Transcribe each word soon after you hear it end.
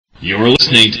You're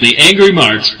listening to the Angry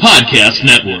Marks Podcast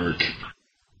Network.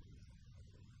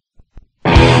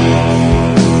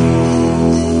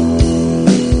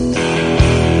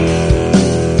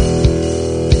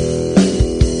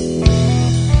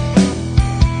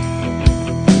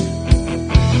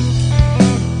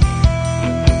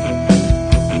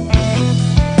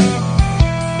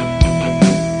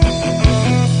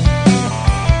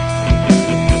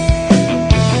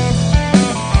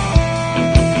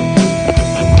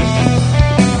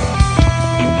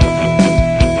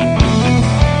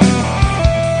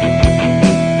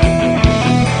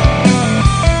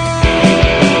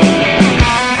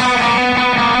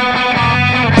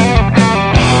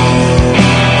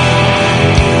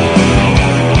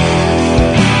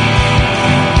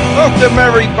 Welcome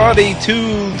everybody to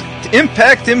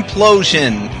Impact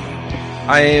Implosion.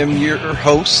 I am your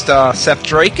host, Seth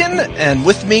Draken, and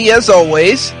with me as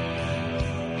always,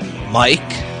 Mike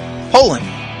Poland.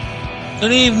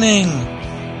 Good evening.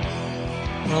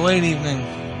 Or late evening.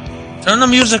 Turn the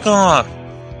music off.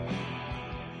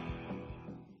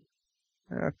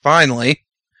 Finally.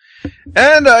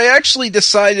 And I actually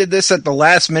decided this at the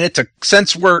last minute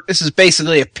since this is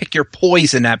basically a pick your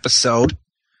poison episode,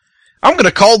 I'm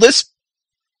gonna call this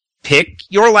Pick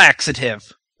Your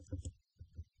Laxative.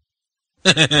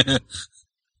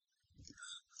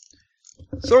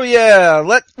 So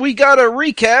yeah, we got a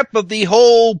recap of the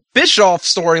whole Bischoff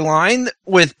storyline,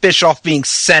 with Bischoff being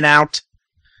sent out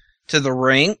to the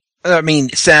ring.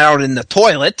 Sent out in the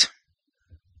toilet.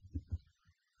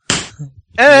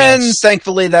 And yes,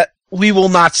 thankfully that we will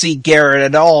not see Garrett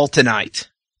at all tonight.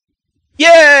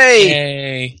 Yay!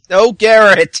 Yay. No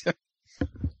Garrett.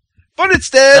 But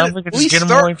instead, we could just get him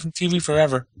away from TV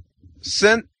forever.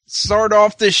 Start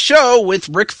off the show with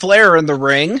Ric Flair in the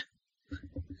ring.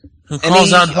 Who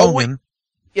calls out Hogan.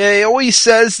 He always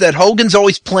says that Hogan's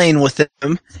always playing with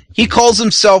him. He calls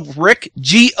himself Ric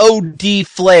G.O.D.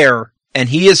 Flair, and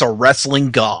he is a wrestling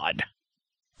god.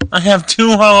 I have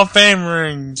 2 Hall of Fame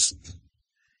rings.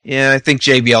 Yeah, I think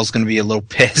JBL's going to be a little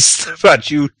pissed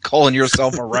about you calling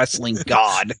yourself a wrestling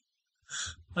god.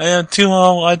 I have 2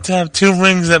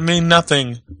 rings that mean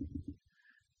nothing.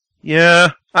 Yeah,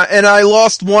 and I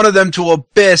lost one of them to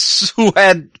Abyss, who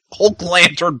had Hulk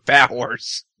Lantern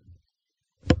powers.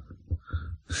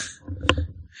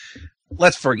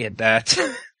 Let's forget that.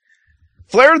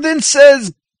 Flair then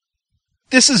says,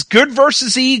 this is good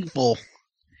versus evil.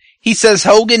 He says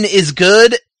Hogan is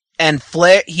good, and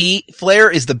Flair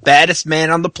is the baddest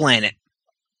man on the planet.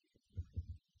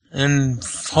 And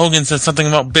Hogan says something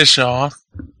about Bischoff.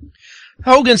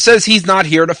 Hogan says he's not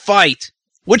here to fight,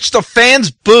 which the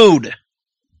fans booed.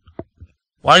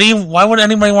 Why would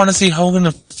anybody want to see Hogan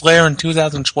and Flair in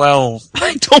 2012?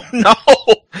 I don't know.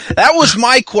 That was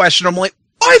my question. I'm like,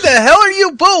 why the hell are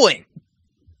you booing?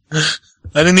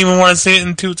 I didn't even want to see it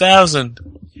in 2000.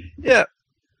 Yeah.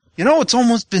 You know, it's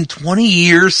almost been 20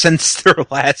 years since their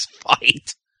last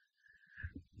fight.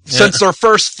 Yeah. Since their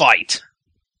first fight.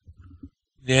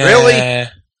 Yeah. Really?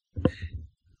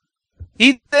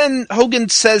 Hogan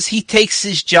says he takes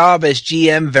his job as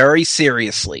GM very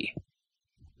seriously.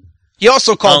 He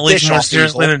also called Bischoff more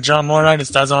seriously than John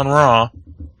Laurinaitis does on Raw.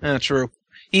 Yeah, true.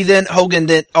 Hogan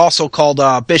also called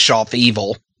Bischoff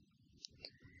evil.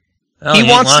 Oh, he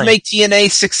wants to make TNA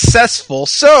successful,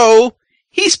 so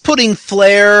he's putting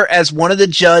Flair as one of the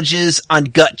judges on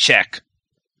Gut Check.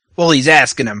 Well, he's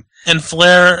asking him. And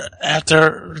Flair,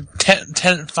 after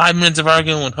 5 minutes of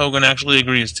arguing with Hogan, actually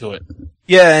agrees to it.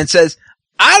 Yeah, and says,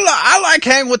 I like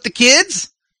hanging with the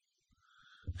kids.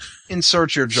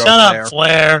 Insert your joke there. Shut up,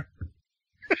 Flair.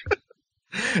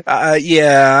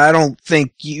 Yeah, I don't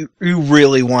think you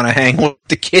really want to hang with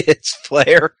the kids,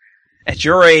 Flair. At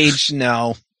your age,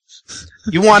 no.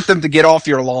 You want them to get off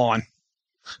your lawn.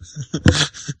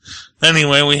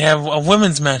 Anyway, we have a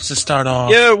women's match to start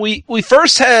off. Yeah, we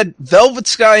first had Velvet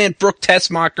Sky and Brooke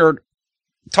Tessmacher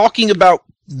talking about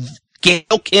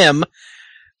Gail Kim.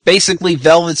 Basically,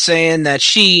 Velvet saying that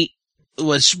she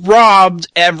was robbed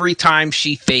every time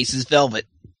she faces Velvet.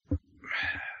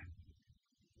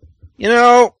 You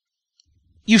know,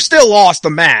 you still lost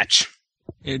the match.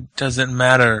 It doesn't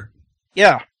matter.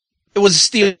 Yeah. It was a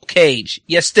steel cage.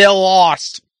 You still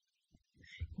lost.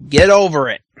 Get over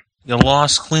it. You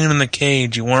lost clean in the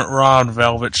cage. You weren't robbed,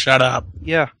 Velvet. Shut up.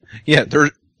 Yeah. Yeah,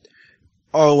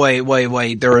 oh,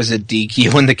 wait. There is a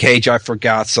DQ in the cage. I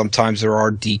forgot sometimes there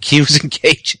are DQs in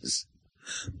cages.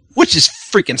 Which is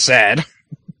freaking sad.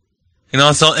 You can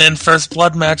also end first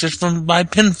blood matches by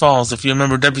pinfalls, if you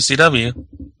remember WCW.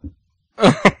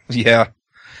 Yeah.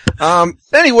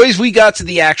 Anyways, we got to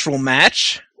the actual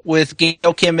match with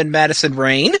Gail Kim and Madison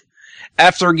Rayne.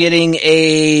 after getting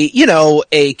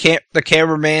the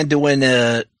cameraman doing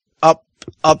a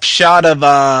up shot of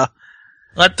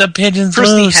let the pigeons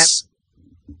Christy loose.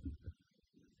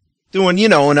 Doing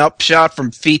an up shot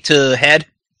from feet to head.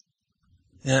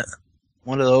 Yeah.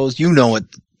 One of those, what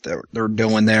they're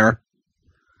doing there.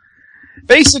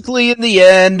 Basically, in the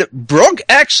end, Brooke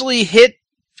actually hit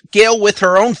Gail with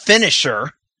her own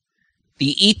finisher,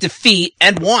 the Eat Defeat,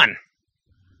 and won.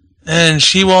 And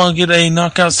she will get a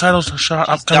knockout title shot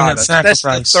upcoming at Sacrifice.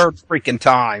 That's the third freaking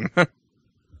time.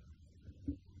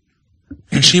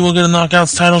 And she will get a knockout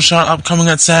title shot upcoming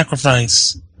at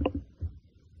Sacrifice.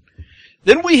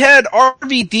 Then we had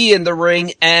RVD in the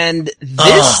ring, and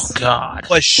this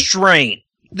was strange.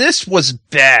 This was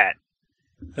bad.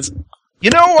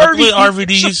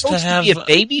 RVD used to have be a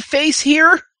baby face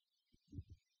here.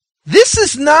 This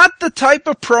is not the type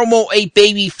of promo a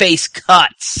baby face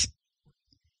cuts.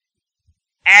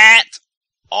 At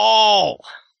all.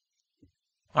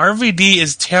 RVD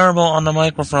is terrible on the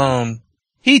microphone.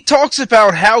 He talks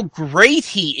about how great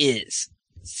he is.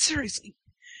 Seriously.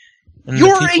 And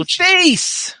you're a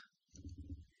face!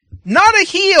 Not a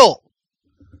heel!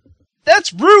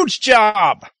 That's Roode's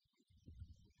job!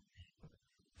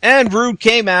 And Roode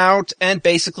came out and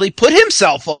basically put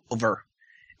himself over.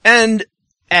 And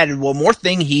added one more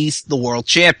thing, he's the world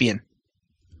champion.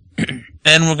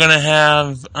 And we're gonna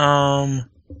have,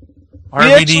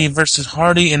 RVD versus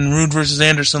Hardy and Roode versus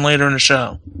Anderson later in the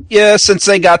show. Yeah, since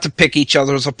they got to pick each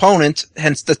other's opponent,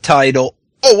 hence the title.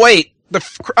 Oh wait,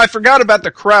 I forgot about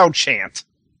the crowd chant.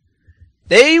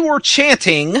 They were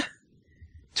chanting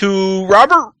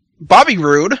to Bobby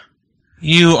Roode.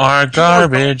 You are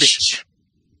garbage.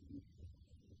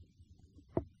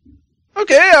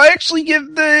 Okay, I actually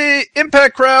give the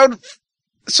Impact crowd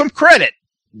some credit.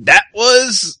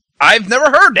 I've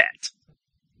never heard that.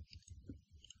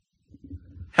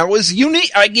 That was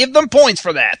unique. I give them points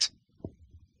for that.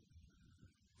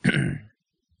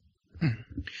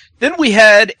 Then we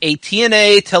had a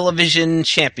TNA Television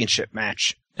Championship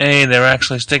match. Hey, they're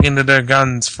actually sticking to their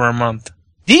guns for a month.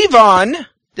 Devon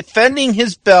defending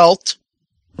his belt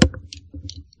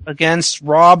against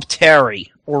Rob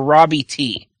Terry, or Robbie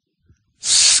T.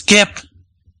 Skip.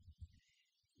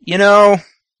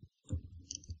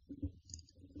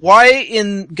 Why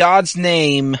in God's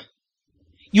name...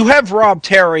 You have Rob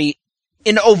Terry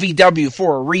in OVW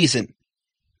for a reason.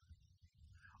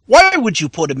 Why would you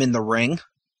put him in the ring?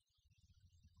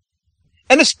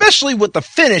 And especially with the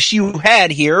finish you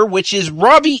had here, which is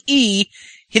Robbie E.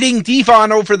 hitting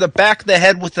Devon over the back of the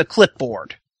head with a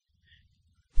clipboard.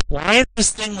 Why is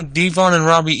this thing with Devon and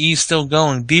Robbie E. still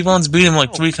going? Devon's beat him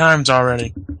 3 times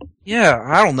already. Yeah,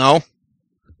 I don't know.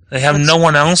 They have no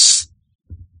one else?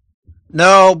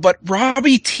 No, but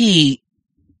Robbie T...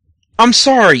 I'm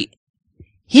sorry.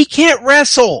 He can't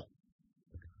wrestle.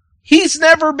 He's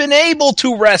never been able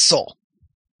to wrestle.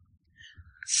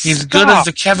 He's good as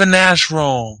the Kevin Nash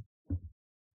role.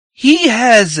 He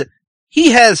has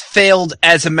failed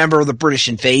as a member of the British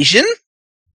Invasion.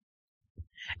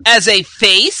 As a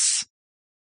face.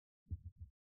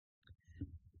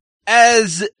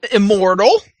 As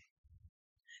Immortal.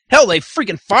 Hell, they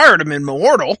freaking fired him in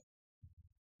Immortal.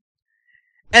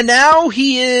 And now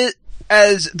he is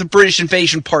as the British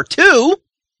Invasion Part 2.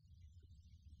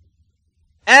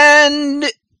 And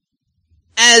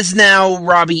as now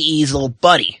Robbie E's little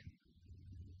buddy.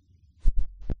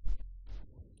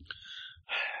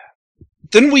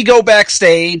 Then we go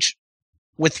backstage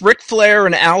with Ric Flair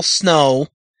and Al Snow.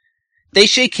 They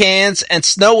shake hands and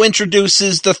Snow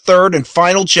introduces the third and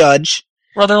final judge.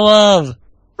 Brother Love,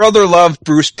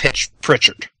 Bruce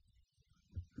Pritchard.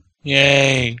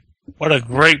 Yay. What a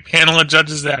great panel of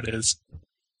judges that is.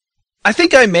 I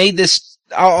think I made this,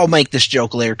 I'll make this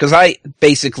joke later, because I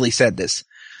basically said this.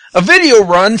 A video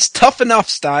runs Tough Enough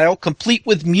style, complete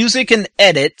with music and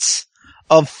edits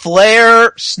of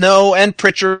Flair, Snow, and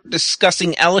Pritchard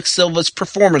discussing Alex Silva's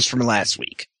performance from last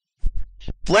week.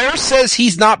 Flair says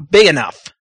he's not big enough.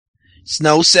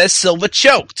 Snow says Silva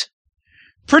choked.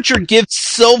 Pritchard gives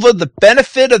Silva the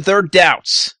benefit of their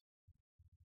doubts.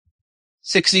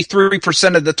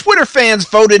 63% of the Twitter fans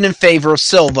voted in favor of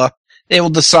Silva. They will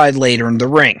decide later in the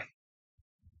ring.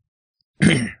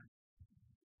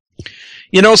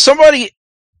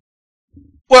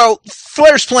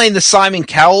 Flair's playing the Simon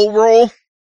Cowell role.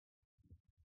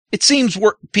 It seems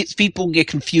people get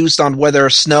confused on whether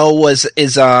Snow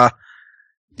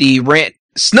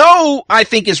Snow, I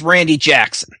think, is Randy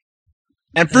Jackson.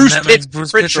 And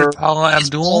Bruce Pritchard Paula is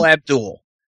Paul Abdul.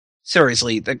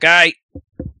 Seriously, the guy...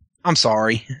 I'm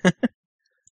sorry.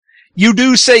 You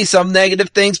do say some negative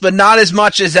things, but not as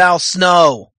much as Al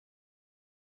Snow.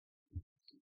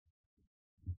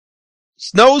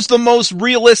 Snow's the most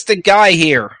realistic guy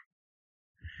here.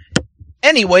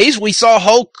 Anyways, we saw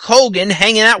Hulk Hogan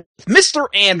hanging out with Mr.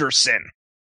 Anderson.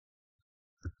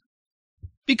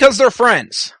 Because they're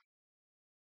friends.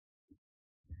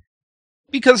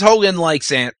 Because Hogan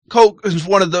likes Hogan's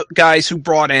one of the guys who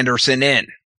brought Anderson in.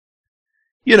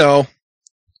 You know,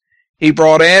 he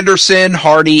brought Anderson,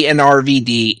 Hardy, and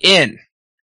RVD in.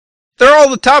 They're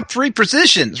all the top 3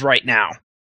 positions right now.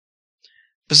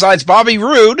 Besides Bobby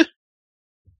Roode,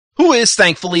 who is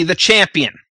thankfully the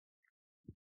champion.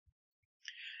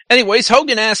 Anyways,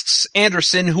 Hogan asks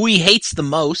Anderson who he hates the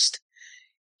most.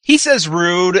 He says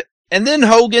Roode, and then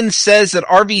Hogan says that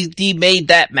RVD made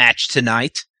that match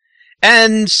tonight.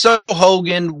 And so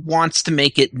Hogan wants to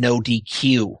make it no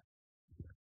DQ.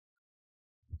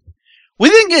 We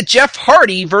then get Jeff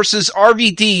Hardy versus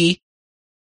RVD.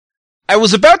 I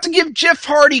was about to give Jeff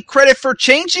Hardy credit for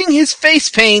changing his face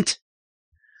paint,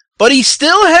 but he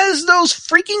still has those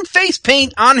freaking face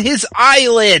paint on his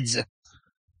eyelids.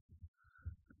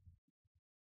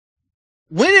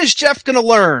 When is Jeff gonna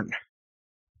learn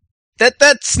that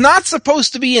that's not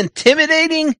supposed to be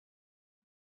intimidating?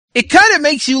 It kind of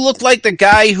makes you look like the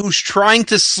guy who's trying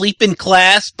to sleep in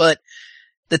class, but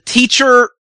the teacher,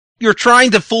 you're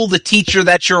trying to fool the teacher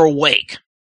that you're awake.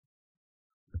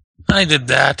 I did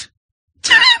that.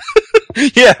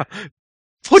 Yeah.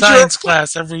 Science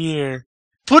class every year.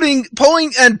 Putting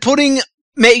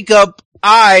makeup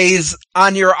eyes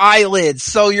on your eyelids,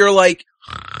 so you're like,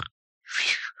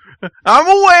 I'm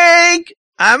awake,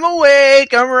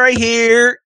 I'm right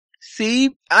here. See,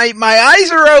 my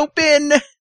eyes are open.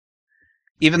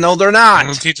 Even though they're not.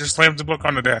 And the teacher slams the book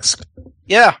on the desk.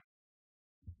 Yeah.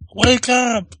 Wake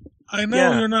up! I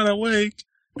know you're not awake.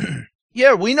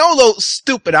 Yeah, we know those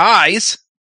stupid eyes.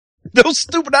 Those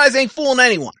stupid eyes ain't fooling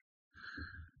anyone.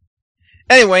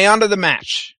 Anyway, on to the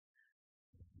match.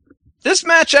 This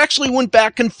match actually went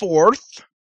back and forth.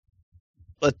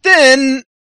 But then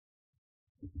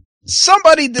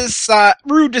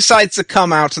Roode decides to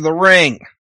come out to the ring.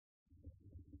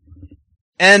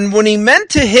 And when he meant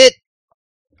to hit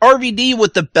RVD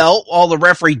with the belt while the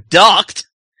referee ducked,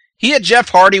 he hit Jeff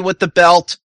Hardy with the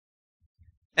belt,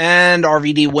 and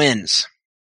RVD wins.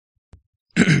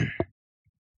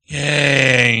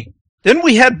 Yay. Then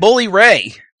we had Bully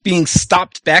Ray being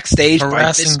stopped backstage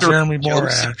harassing by Mr. Jeremy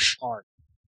Joseph Borash. Park.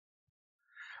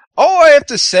 All I have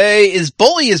to say is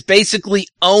Bully is basically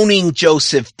owning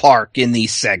Joseph Park in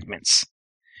these segments.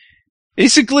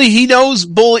 Basically, he knows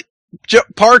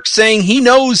Park saying he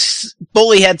knows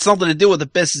Bully had something to do with the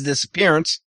business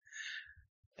disappearance.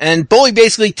 And Bully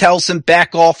basically tells him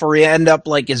back off or he end up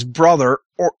like his brother.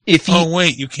 Or if he... Oh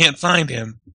wait, you can't find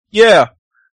him. Yeah.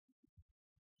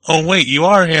 Oh wait, you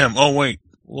are him. Oh wait,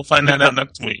 we'll find that out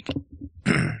next week.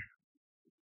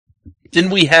 Then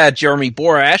we had Jeremy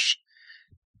Borash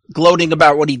gloating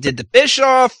about what he did to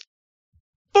Bischoff.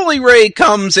 Bully Ray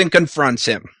comes and confronts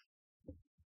him.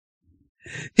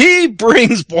 He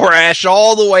brings Borash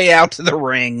all the way out to the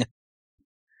ring,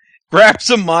 grabs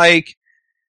a mic,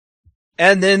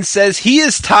 and then says he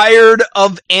is tired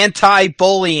of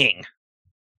anti-bullying.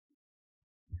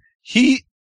 He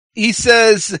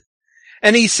says,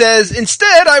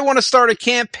 instead I want to start a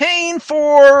campaign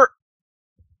for,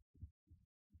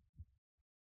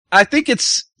 I think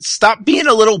it's stop being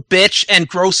a little bitch and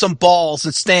grow some balls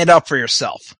and stand up for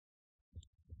yourself.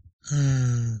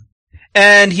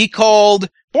 And he called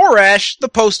Borash the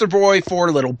poster boy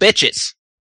for little bitches.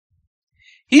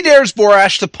 He dares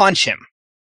Borash to punch him.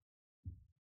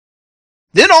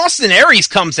 Then Austin Aries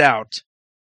comes out.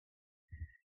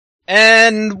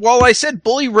 And while I said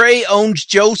Bully Ray owns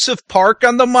Joseph Park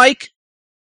on the mic,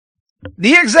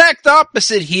 the exact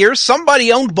opposite here.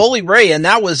 Somebody owned Bully Ray, and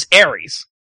that was Aries.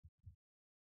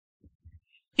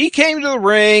 He came to the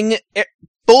ring.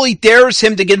 Bully dares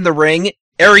him to get in the ring.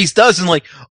 Aries does, and like,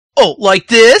 oh, like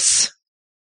this?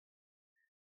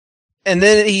 And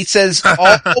then he says,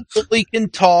 all Bully can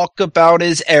talk about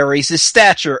is Aries'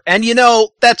 stature. And you know,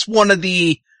 that's one of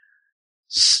the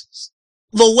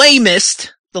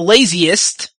lamest, the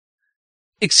laziest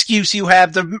excuse you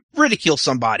have to ridicule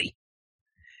somebody.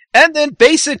 And then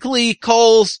basically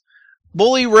calls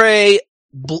Bully Ray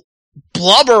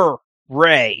Blubber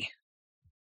Ray.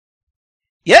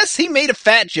 Yes, he made a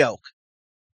fat joke.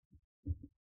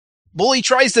 Bully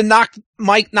tries to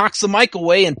knocks the mic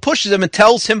away and pushes him and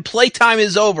tells him playtime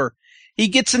is over. He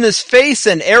gets in his face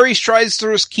and Aries tries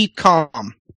to keep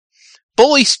calm.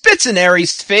 Bully spits in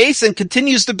Aries' face and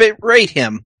continues to berate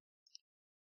him.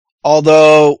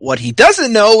 Although, what he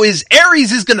doesn't know is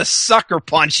Aries is gonna sucker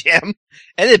punch him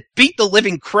and then beat the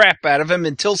living crap out of him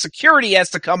until security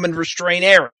has to come and restrain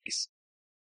Aries.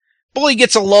 Bully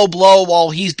gets a low blow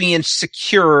while he's being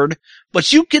secured, while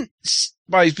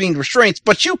he's being restrained,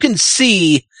 but you can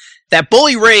see that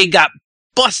Bully Ray got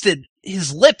busted.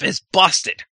 His lip is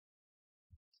busted.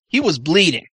 He was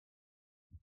bleeding.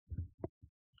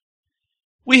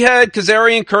 We had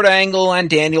Kazarian, Kurt Angle, and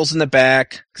Daniels in the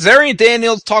back. Kazarian and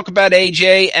Daniels talk about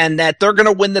AJ and that they're going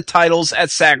to win the titles at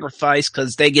Sacrifice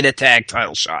because they get a tag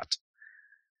title shot.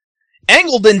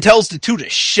 Angle then tells the two to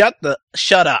shut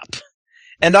up.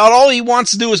 And all he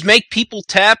wants to do is make people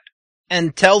tap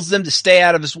and tells them to stay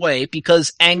out of his way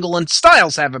because Angle and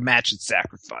Styles have a match at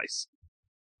Sacrifice.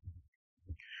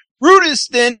 Roode is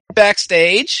then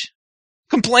backstage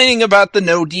complaining about the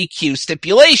no DQ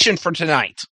stipulation for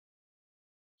tonight.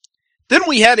 Then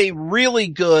we had a really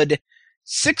good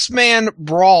six-man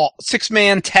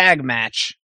tag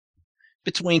match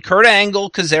between Kurt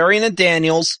Angle, Kazarian, and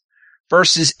Daniels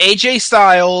versus AJ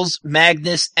Styles,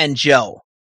 Magnus, and Joe.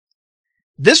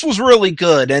 This was really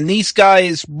good, and these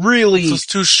guys really... This was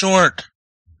too short.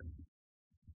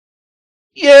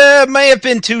 Yeah, it may have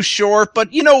been too short,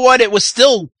 but you know what? It was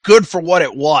still good for what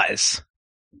it was.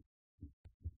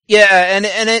 Yeah, and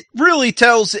it really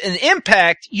tells an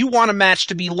Impact you want a match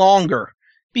to be longer,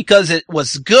 because it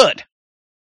was good.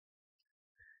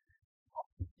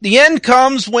 The end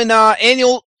comes when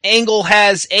Angle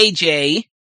has AJ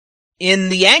in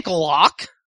the ankle lock,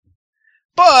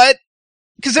 but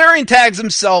Kazarian tags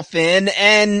himself in,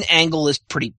 and Angle is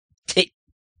pretty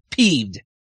peeved.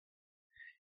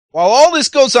 While all this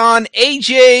goes on,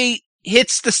 AJ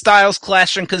hits the Styles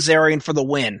Clash on Kazarian for the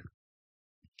win.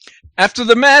 After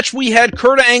the match, we had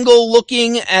Kurt Angle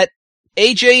looking at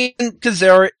AJ and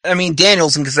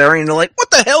Daniels and Kazarian, and they're like,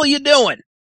 what the hell are you doing?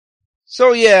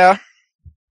 So yeah,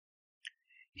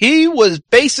 he was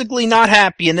basically not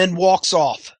happy and then walks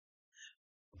off.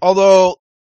 Although,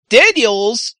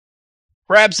 Daniels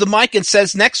grabs the mic and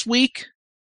says next week,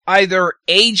 either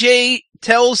AJ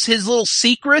tells his little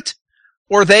secret,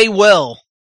 or they will.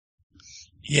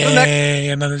 Yay,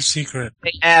 another secret.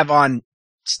 They have on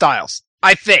Styles,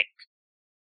 I think.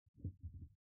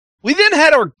 We then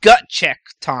had our gut check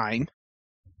time.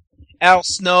 Al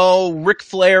Snow, Ric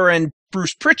Flair, and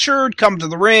Bruce Pritchard come to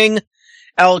the ring.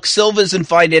 Alex Silva's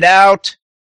invited out.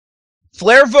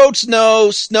 Flair votes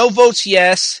no, Snow votes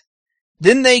yes.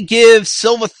 Then they give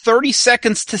Silva 30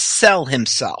 seconds to sell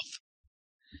himself.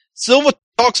 Silva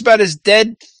talks about his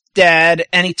dead dad,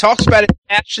 and he talks about his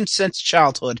passion since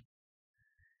childhood.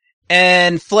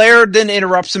 And Flair then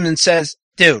interrupts him and says,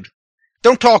 dude,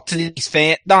 don't talk to these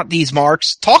fans, not these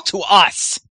marks. Talk to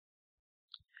us.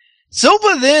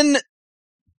 Silva then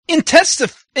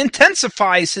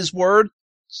intensifies his words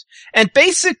and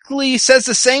basically says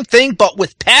the same thing, but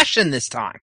with passion this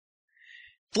time.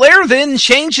 Flair then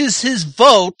changes his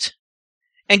vote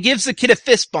and gives the kid a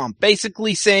fist bump,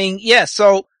 basically saying, yeah,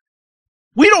 so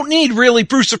we don't need really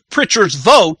Bruce Pritchard's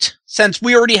vote, since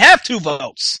we already have 2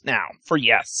 votes now for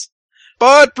yes.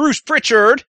 But Bruce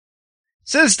Pritchard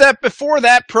says that before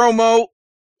that promo,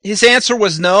 his answer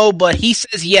was no, but he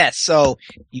says yes, so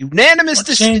unanimous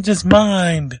decision. Changed his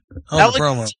mind on the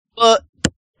promo.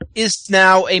 Is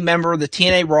now a member of the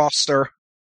TNA roster.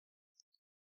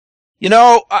 You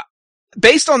know,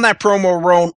 based on that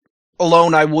promo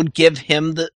alone, I would give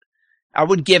him it,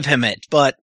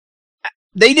 but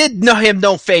they did him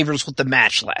no favors with the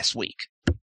match last week.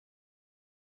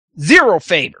 0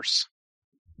 favors.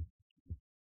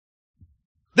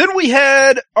 Then we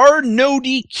had our no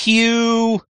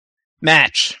DQ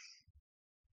match.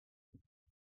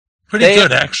 Pretty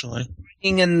good, actually.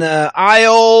 In the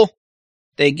aisle,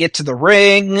 they get to the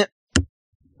ring.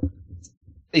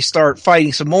 They start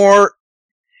fighting some more.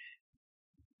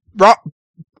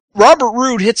 Robert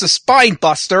Roode hits a spine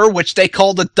buster, which they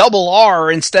called a double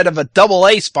R instead of a double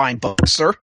A spine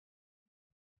buster.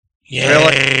 Yay,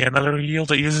 really? Another heel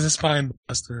that uses a spine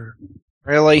buster.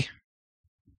 Really?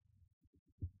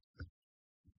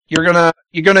 You're gonna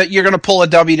pull a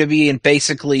WWE and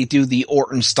basically do the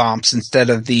Orton stomps instead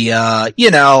of the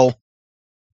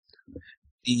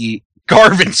the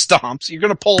Garvin stomps. You're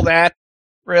gonna pull that?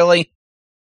 Really?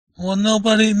 Well, none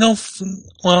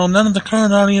of the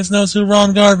current audience knows who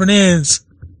Ron Garvin is.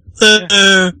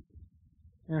 Yeah.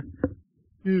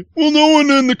 Well, no one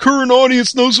in the current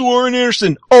audience knows who Arn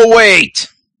Anderson. Oh,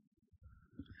 wait!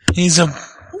 Who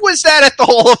was that at the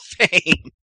Hall of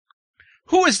Fame?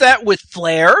 Who is that with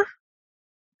Flair,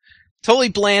 Tully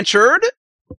Blanchard,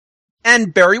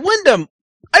 and Barry Windham?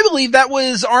 I believe that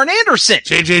was Arn Anderson.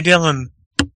 J.J. Dillon.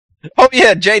 Oh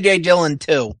yeah, J.J. Dillon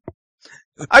too.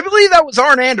 I believe that was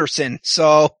Arn Anderson,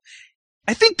 so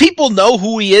I think people know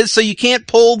who he is, so you can't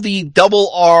pull the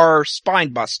double R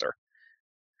spine buster.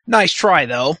 Nice try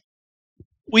though.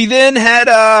 We then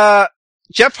had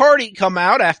Jeff Hardy come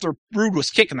out after Roode was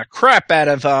kicking the crap out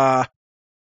of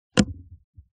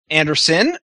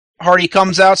Anderson. Hardy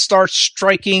comes out, starts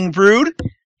striking Roode.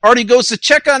 Hardy goes to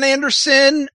check on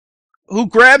Anderson, who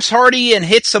grabs Hardy and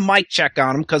hits a mic check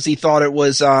on him because he thought it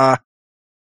was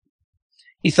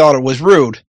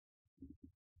Roode.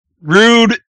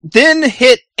 Roode then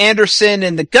hit Anderson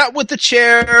in the gut with the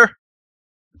chair,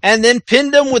 and then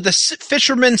pinned him with a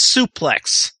fisherman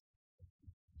suplex.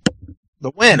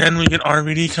 The win. And then we get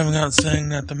RVD coming out saying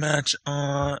that the match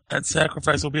at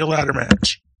Sacrifice will be a ladder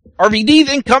match. RVD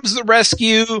then comes to the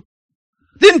rescue,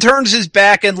 then turns his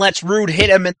back and lets Roode hit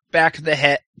him in the back of the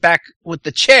head, back with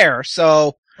the chair.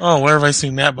 So, oh, where have I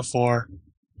seen that before?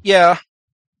 Yeah.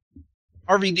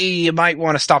 RVD, you might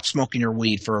want to stop smoking your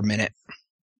weed for a minute.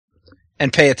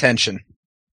 And pay attention.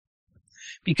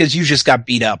 Because you just got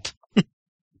beat up.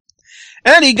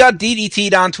 And he got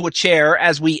DDT'd onto a chair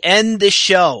as we end this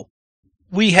show.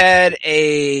 We had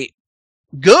a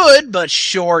good but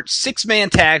short 6-man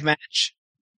tag match.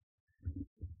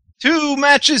 2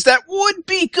 matches that would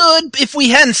be good if we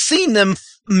hadn't seen them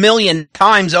a million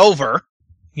times over.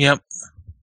 Yep.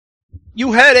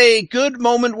 You had a good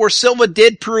moment where Silva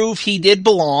did prove he did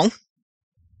belong.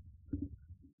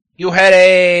 You had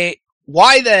a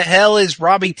why the hell is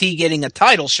Robbie T getting a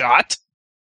title shot?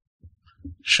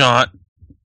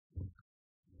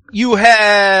 You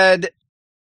had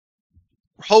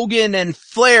Hogan and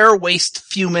Flair waste a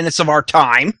few minutes of our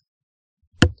time.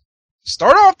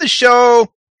 Start off the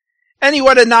show, and you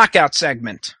had a knockout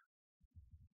segment.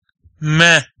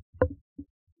 Meh.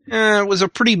 It was a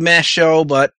pretty meh show,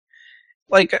 but,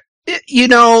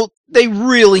 they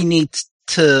really need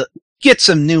to get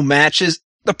some new matches.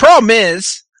 The problem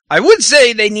is, I would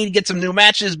say they need to get some new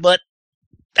matches, but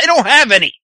they don't have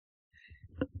any.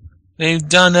 They've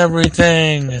done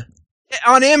everything.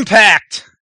 On Impact.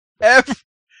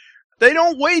 They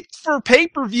don't wait for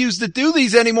pay-per-views to do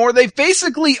these anymore. They've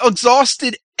basically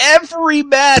exhausted every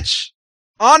match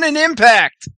on an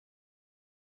Impact.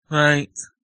 Right.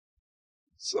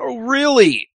 So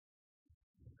really,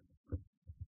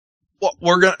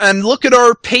 and look at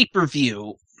our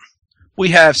pay-per-view. We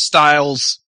have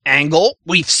Styles Angle,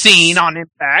 we've seen on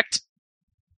Impact.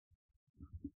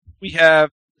 We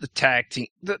have the tag team.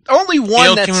 The only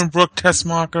one that's... Kim and Brooke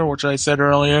Tessmacher, which I said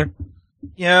earlier.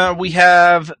 Yeah, we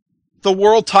have the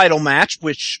world title match,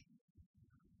 which...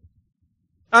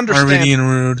 RVD and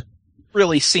Roode.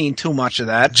 Really seen too much of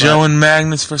that. Joe and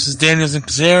Magnus versus Daniels and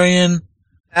Kazarian.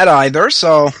 At either,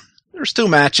 so there's 2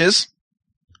 matches.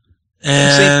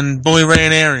 And Bully Ray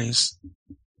and Aries.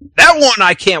 That one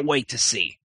I can't wait to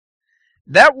see.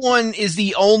 That one is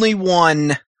the only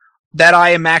one that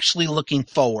I am actually looking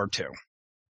forward to.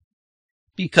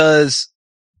 Because,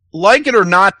 like it or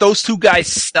not, those 2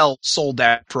 guys sold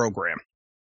that program.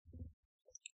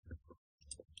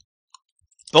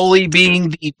 Bully being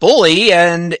the bully,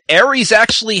 and Aries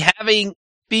actually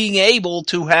being able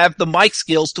to have the mic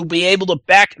skills to be able to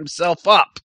back himself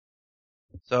up.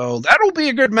 So that'll be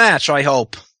a good match, I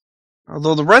hope.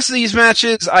 Although the rest of these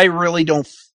matches, I really don't...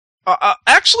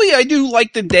 actually, I do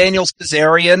like the Daniels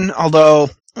Kazarian, although...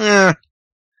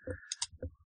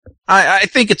 I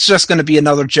think it's just going to be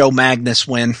another Joe Magnus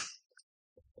win.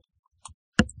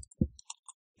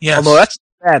 Yes. Although that's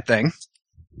a bad thing.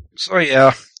 So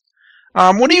yeah.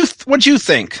 What do you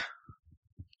think?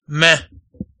 Meh.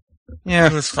 Yeah.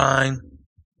 It was fine.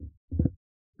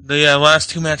 The last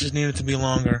 2 matches needed to be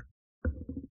longer.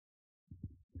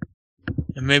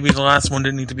 And maybe the last one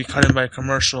didn't need to be cut in by a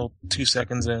commercial 2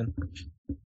 seconds in.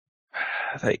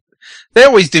 They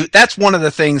always do. That's one of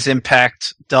the things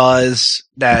Impact does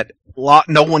that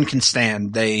no one can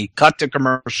stand. They cut to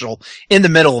commercial in the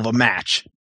middle of a match.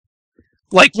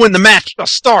 Like when the match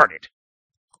just started.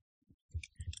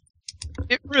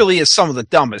 It really is some of the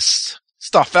dumbest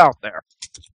stuff out there.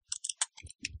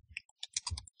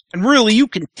 And really, you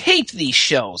can tape these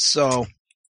shows, so...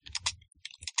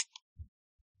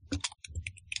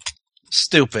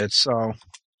 Stupid, so...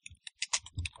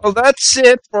 Well, that's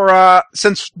it for,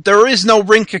 since there is no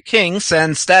Ring of King,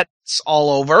 since that's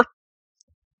all over.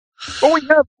 But we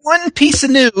have one piece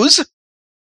of news.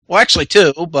 Well, actually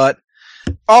 2, but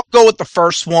I'll go with the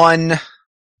first one.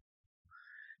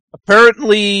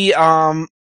 Apparently, not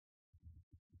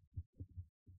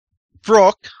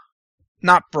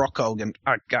Brooke Hogan,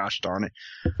 oh, gosh darn it,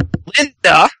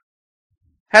 Linda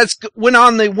went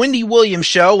on the Wendy Williams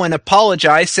show and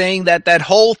apologized, saying that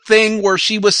whole thing where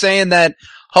she was saying that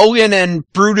Hogan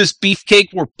and Brutus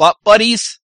Beefcake were butt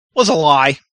buddies was a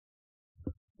lie.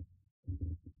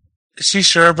 Is she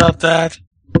sure about that?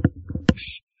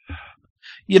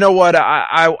 You know what?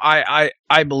 I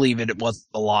believe it was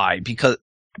a lie because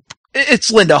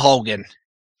it's Linda Hogan.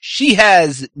 She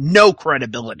has no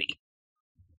credibility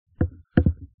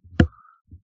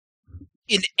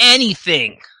in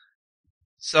anything.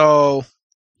 So,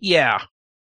 yeah.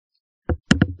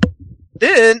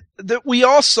 Then we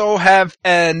also have,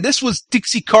 and this was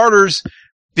Dixie Carter's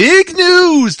big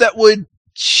news that would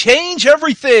change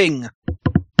everything.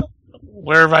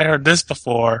 Where have I heard this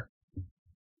before?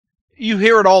 You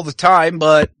hear it all the time,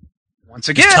 but once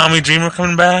again... Is Tommy Dreamer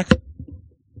coming back?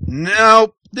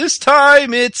 No, this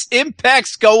time it's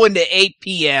Impact's going to 8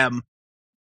 p.m.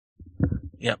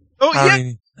 Yep. Oh,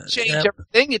 yeah, change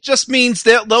everything. It just means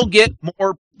that they'll get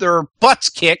their butts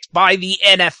kicked by the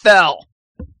NFL.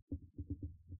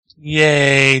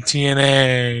 Yay,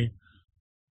 TNA.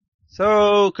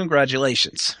 So,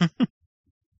 congratulations.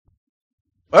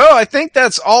 Well, I think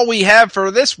that's all we have for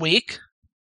this week.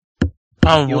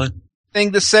 Probably.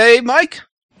 Anything to say, Mike?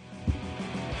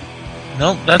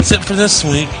 Nope, that's it for this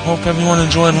week. Hope everyone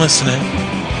enjoyed listening.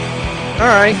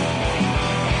 Alright.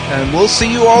 And we'll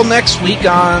see you all next week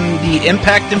on the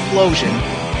Impact Implosion.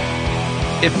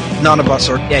 If none of us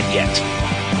are dead yet.